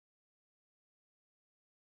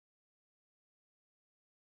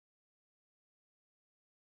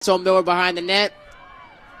So Miller behind the net.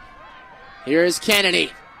 Here's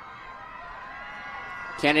Kennedy.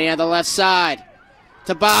 Kennedy on the left side.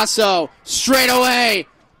 Tabasso straight away.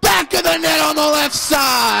 Back of the net on the left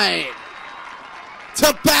side.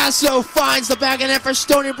 Tabasso finds the back of the net for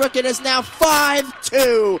Stony Brook. It is now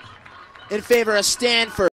 5-2 in favor of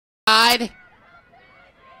Stanford.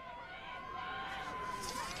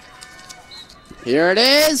 Here it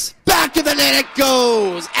is. Back of the net it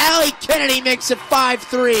goes. Allie Kennedy makes it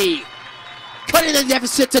 5-3. Cutting the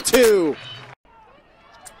deficit to 2.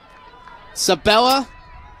 Sabella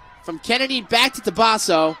from Kennedy back to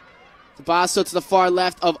Tabasso. Tabasso to the far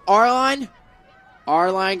left of Arline.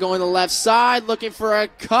 Arline going to the left side, looking for a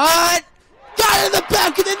cut. Got in the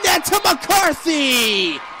back of the net to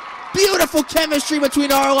McCarthy. Beautiful chemistry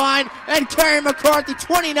between Arline and Kerry McCarthy,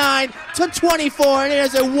 29-24, and it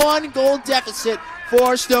is a 1-goal deficit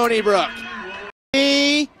for Stony Brook.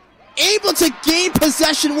 Able to gain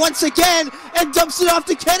possession once again and dumps it off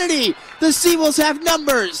to Kennedy. The Seawolves have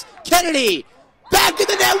numbers. Kennedy back in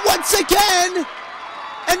the net once again,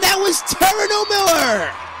 and that was Terreno Miller.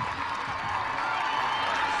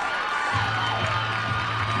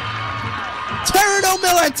 Terreno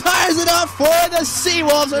Miller ties it up for the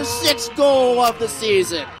Seawolves, their 6th goal of the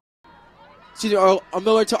season. Excuse me,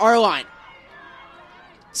 Miller to Arline.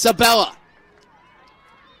 Sabella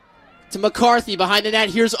to McCarthy behind the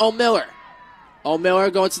net. Here's O'Miller.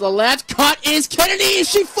 O'Miller going to the left. Cut is Kennedy.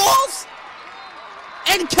 She falls.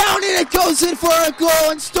 And counting it goes in for a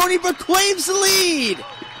goal, and Stony Brook claims the lead.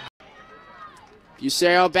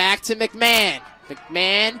 Bucero back to McMahon.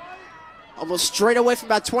 McMahon almost straight away from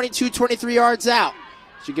about 22-23 yards out.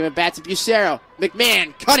 She'll give it back to Bucero.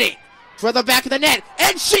 McMahon cutting for the back of the net,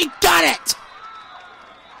 and she got it!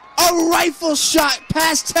 A rifle shot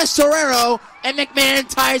past Tesserero, and McMahon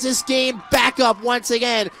ties this game back up once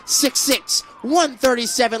again. 6-6,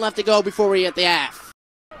 1:37 left to go before we hit the half.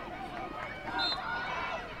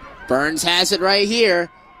 Burns has it right here.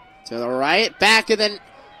 To the right,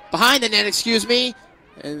 behind the net, excuse me.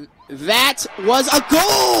 And that was a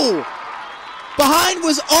goal! Behind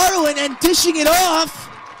was Arlen, and dishing it off,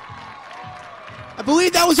 I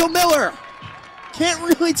believe that was O'Miller. Can't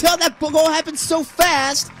really tell, that goal happened so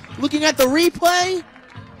fast. Looking at the replay,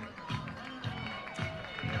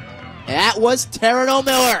 that was Terreno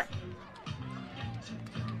Miller.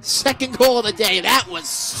 2nd goal of the day. That was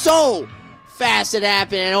so fast it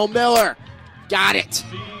happened, and O'Miller got it.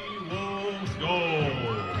 Goal.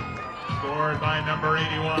 Scored by number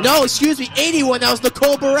 81. No, excuse me, 81. That was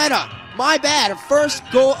Nicole Beretta. My bad. Her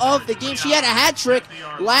 1st goal of the game. She had a hat trick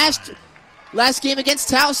last game against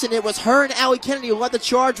Towson. It was her and Allie Kennedy who led the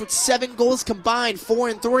charge with 7 goals combined, 4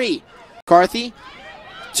 and 3. McCarthy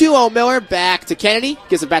to O'Miller, back to Kennedy.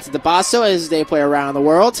 Gives it back to Tabasso as they play around the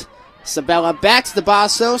world. Sabella back to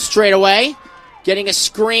Tabasso straight away. Getting a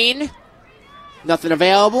screen. Nothing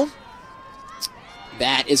available.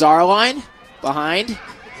 That is Arline behind.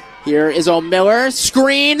 Here is O'Miller.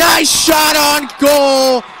 Screen. Nice shot on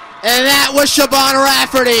goal. And that was Siobhan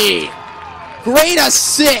Rafferty. Great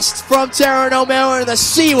assist from Terreno Miller. The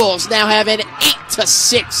Seawolves now have an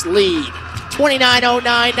 8-6 lead.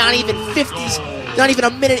 29:09, not even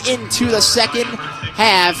a minute into the second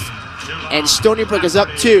half. And Stony Brook is up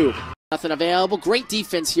 2. Nothing available. Great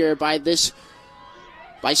defense here by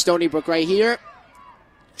Stony Brook right here.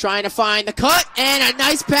 Trying to find the cut, and a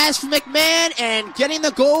nice pass from McMahon, and getting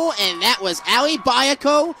the goal, and that was Ali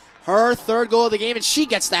Bayako, her 3rd goal of the game, and she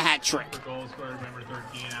gets the hat trick.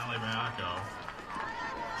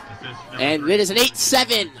 And it is an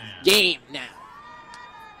 8-7 game now.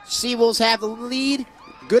 Seawolves have the lead.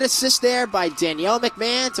 Good assist there by Danielle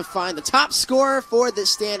McMahon to find the top scorer for the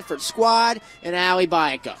Stanford squad, and Ali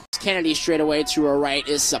Bayako. Kennedy straight away to her right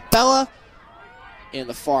is Sabella. In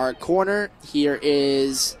the far corner, here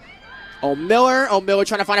is O'Miller. O'Miller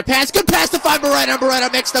trying to find a pass. Good pass to find Beretta. Beretta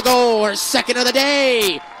makes the goal. Her 2nd of the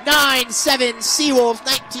day. 9-7 Seawolves,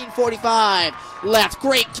 19:45 left.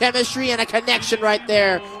 Great chemistry and a connection right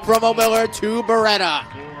there from O'Miller to Beretta.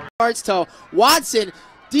 Yards to Watson.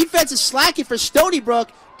 Defense is slacking for Stony Brook,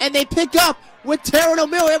 and they pick up with Terreno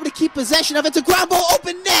Miller able to keep possession of it. To ground ball,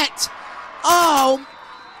 open net. Oh,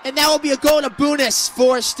 and that will be a goal to bonus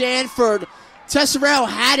for Stanford. Tesserero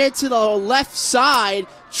had it to the left side,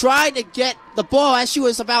 trying to get the ball as she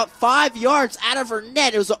was about 5 yards out of her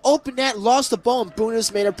net. It was an open net, lost the ball, and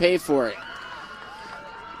Bunis made her pay for it.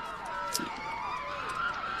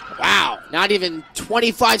 Wow, not even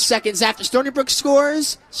 25 seconds after Stony Brook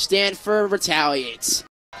scores, Stanford retaliates.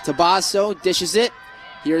 Tabasso dishes it.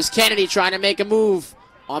 Here's Kennedy trying to make a move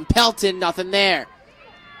on Pelton, nothing there.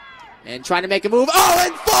 And trying to make a move. Oh,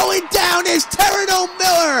 and falling down is Terreno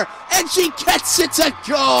Miller. And she gets it to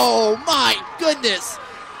go. My goodness.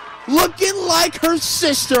 Looking like her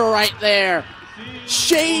sister right there.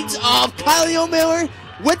 Shades of Kylie O'Miller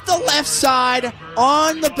with the left side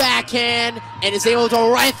on the backhand. And is able to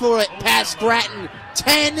rifle it past Grattan.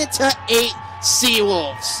 10-8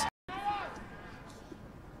 Seawolves.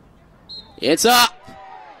 It's up.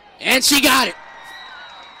 And she got it.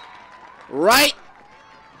 Right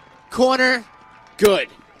corner, good.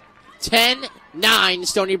 10-9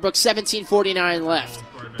 Stony Brook, 17:49 left.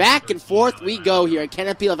 Back and forth we go here at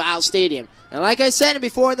Kenneth P. Laval Stadium. And like I said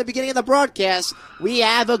before in the beginning of the broadcast, we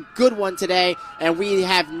have a good one today, and we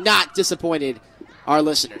have not disappointed our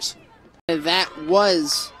listeners. And that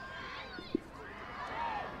was...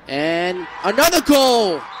 And another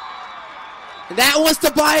goal! And that was to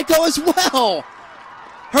Bayako as well!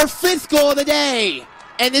 Her 5th goal of the day!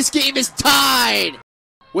 And this game is tied!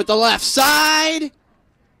 With the left side,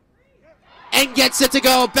 and gets it to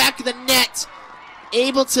go back to the net.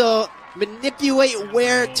 Able to manipulate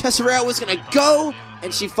where Tesserero was going to go,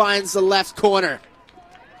 and she finds the left corner.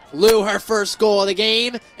 Lou, her first goal of the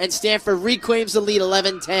game, and Stanford reclaims the lead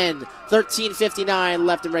 11-10. 13:59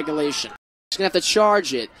 left in regulation. She's going to have to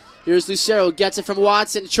charge it. Here's Lucero, gets it from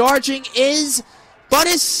Watson. Charging is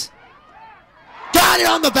Bunnis. Got it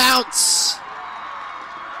on the bounce.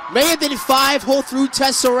 May have been 5-hole through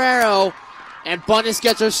Tesserero. And Bunnis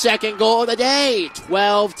gets her 2nd goal of the day.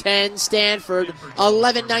 12-10 Stanford.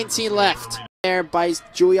 11:19 left. There by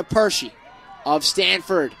Julia Pershey of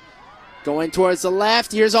Stanford. Going towards the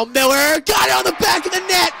left. Here's O'Miller. Got it on the back of the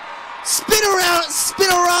net. Spin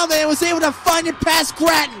around, and was able to find it past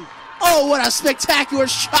Grattan. Oh, what a spectacular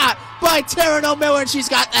shot by Taryn O'Miller, and she's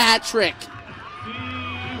got the hat trick.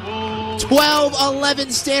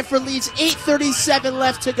 12-11 Stanford leads, 8:37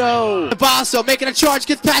 left to go. Basso making a charge,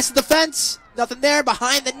 gets past the defense. Nothing there,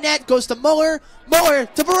 behind the net, goes to Muller. Muller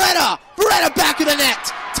to Beretta. Beretta back of the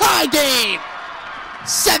net. Tie game.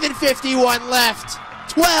 7:51 left.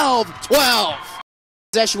 12-12.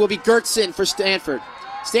 Possession will be Gertson for Stanford.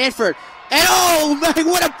 Stanford. And oh, man,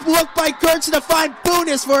 what a look by Gertson to find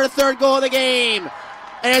Boonis for her 3rd goal of the game.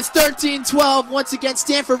 And it's 13-12 once again.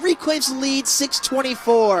 Stanford reclaims the lead,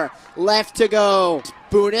 6:24 left to go.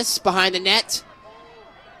 Boonis behind the net.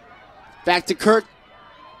 Back to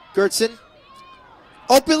Gertson.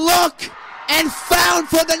 Open look. And found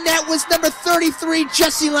for the net was number 33,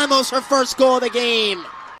 Jessie Lemos, her 1st goal of the game.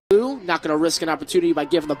 Lou, not going to risk an opportunity by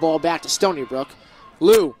giving the ball back to Stony Brook.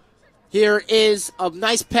 Lou, here is a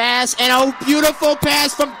nice pass, and a beautiful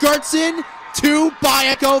pass from Gertson to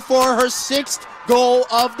Bayako for her 6th goal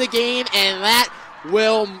of the game, and that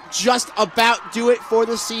will just about do it for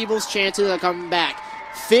the Seawolves' chances of coming back.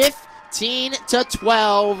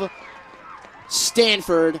 15-12,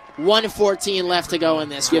 Stanford, 1:14 left to go in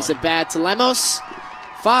this. Gives it back to Lemos.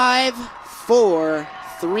 5, 4,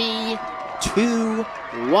 3, 2,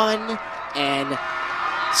 1, and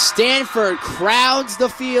Stanford crowds the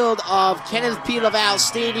field of Kenneth P. Laval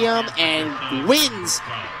Stadium and wins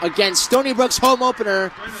against Stony Brook's home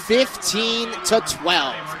opener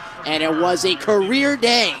 15-12. And it was a career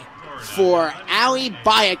day for Ali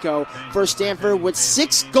Bayako for Stanford with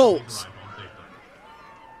 6 goals.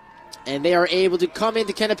 And they are able to come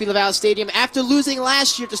into Kenneth P. Laval Stadium after losing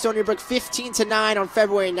last year to Stony Brook 15-9 on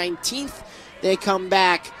February 19th. They come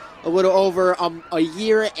back a little over a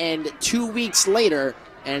year and 2 weeks later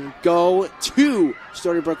and go to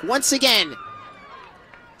Stony Brook once again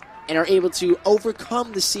and are able to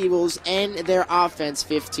overcome the Seawolves and their offense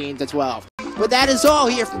 15-12. But that is all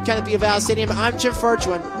here from Kenneth P. Laval Stadium. I'm Jim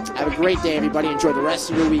Ferchland. Have a great day, everybody. Enjoy the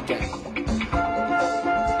rest of your weekend.